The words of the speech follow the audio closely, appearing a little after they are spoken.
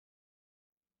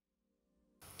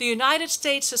The United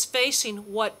States is facing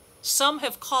what some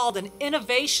have called an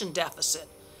innovation deficit,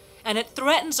 and it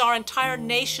threatens our entire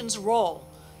nation's role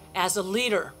as a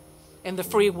leader in the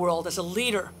free world, as a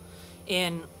leader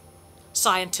in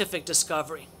scientific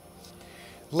discovery.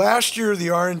 Last year, the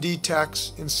R&D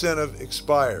tax incentive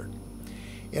expired,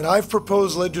 and I've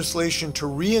proposed legislation to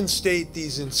reinstate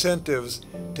these incentives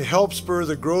to help spur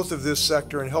the growth of this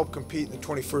sector and help compete in the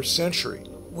 21st century.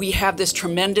 We have this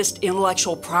tremendous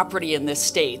intellectual property in this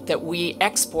state that we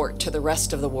export to the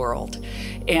rest of the world.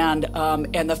 And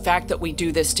the fact that we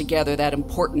do this together, that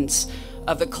importance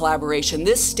of the collaboration.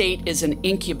 This state is an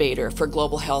incubator for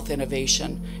global health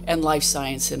innovation and life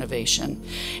science innovation.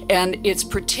 And it's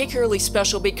particularly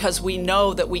special because we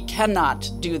know that we cannot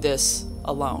do this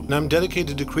alone. And I'm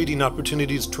dedicated to creating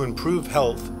opportunities to improve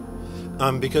health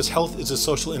because health is a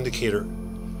social indicator.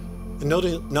 And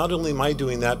not only am I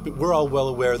doing that, but we're all well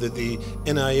aware that the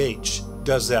NIH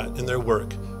does that in their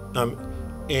work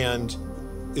and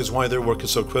is why their work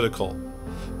is so critical.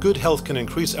 Good health can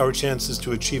increase our chances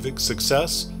to achieve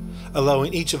success,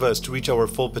 allowing each of us to reach our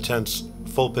full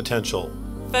potential.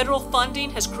 Federal funding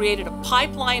has created a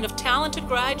pipeline of talented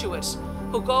graduates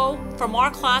who go from our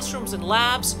classrooms and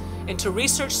labs into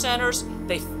research centers.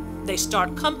 They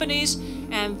start companies,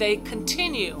 and they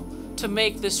continue to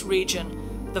make this region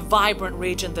the vibrant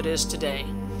region that is today.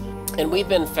 And we've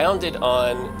been founded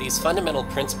on these fundamental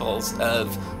principles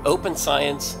of open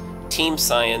science, team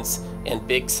science, and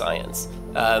big science.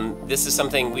 This is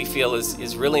something we feel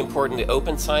is really important to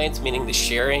open science, meaning the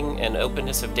sharing and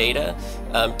openness of data,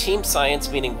 team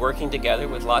science, meaning working together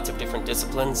with lots of different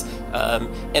disciplines,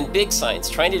 and big science,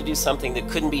 trying to do something that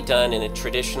couldn't be done in a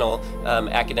traditional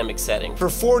academic setting. For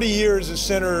 40 years, the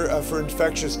Center for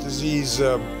Infectious Disease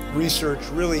Research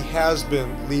really has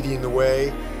been leading the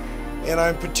way. And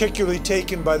I'm particularly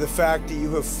taken by the fact that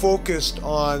you have focused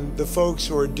on the folks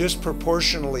who are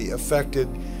disproportionately affected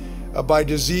by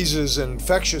diseases and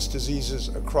infectious diseases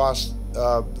across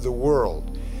the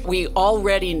world. We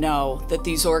already know that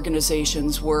these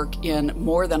organizations work in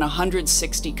more than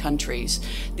 160 countries.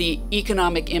 The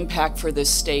economic impact for this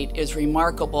state is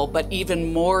remarkable, but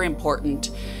even more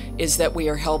important is that we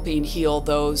are helping heal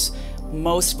those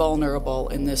most vulnerable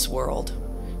in this world.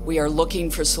 We are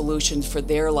looking for solutions for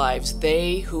their lives,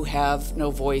 they who have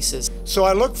no voices. So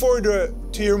I look forward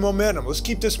to your momentum. Let's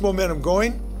keep this momentum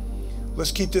going.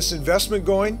 Let's keep this investment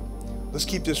going. Let's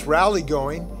keep this rally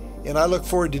going. And I look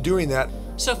forward to doing that.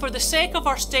 So for the sake of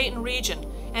our state and region,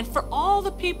 and for all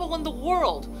the people in the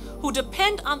world who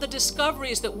depend on the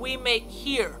discoveries that we make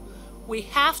here, we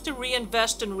have to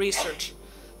reinvest in research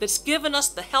that's given us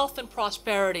the health and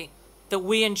prosperity that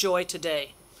we enjoy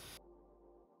today.